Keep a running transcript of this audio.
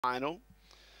final.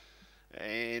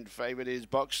 And favourite is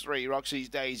box 3, Roxy's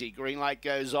Daisy. Green light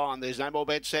goes on. There's no more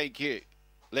bets, thank you.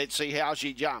 Let's see how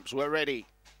she jumps. We're ready.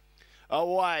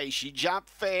 Away, she jumped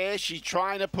fair, she's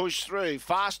trying to push through.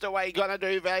 Fast away, gonna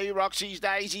do value. Roxy's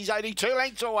Daisy's only 2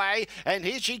 lengths away, and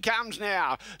here she comes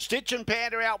now. Stitch and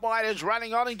Panda out wide is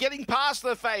running on and getting past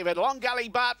the favourite. Long Gully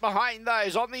Bart behind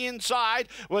those. On the inside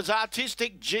was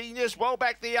Artistic Genius, well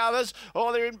back the others.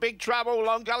 Oh, they're in big trouble.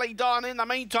 Long Gully Don in the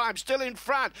meantime, still in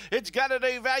front. It's gonna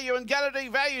do value, and gonna do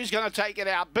value is gonna take it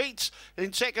out. Beats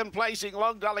in second placing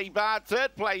Long Gully Bart,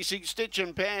 third placing Stitch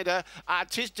and Panda,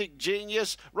 Artistic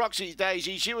Genius, Roxy's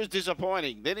Daisy, she was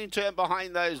disappointing. Then in turn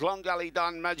behind those, Long Gully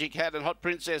Done, Magic Hat and Hot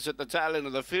Princess at the tail end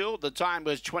of the field. The time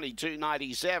was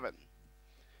 22.97.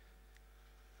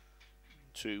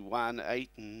 2, 1, 8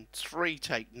 and 3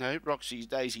 take note. Roxy's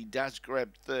Daisy does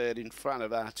grab third in front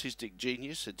of Artistic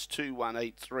Genius. It's 2, 1,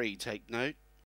 8, 3 take note.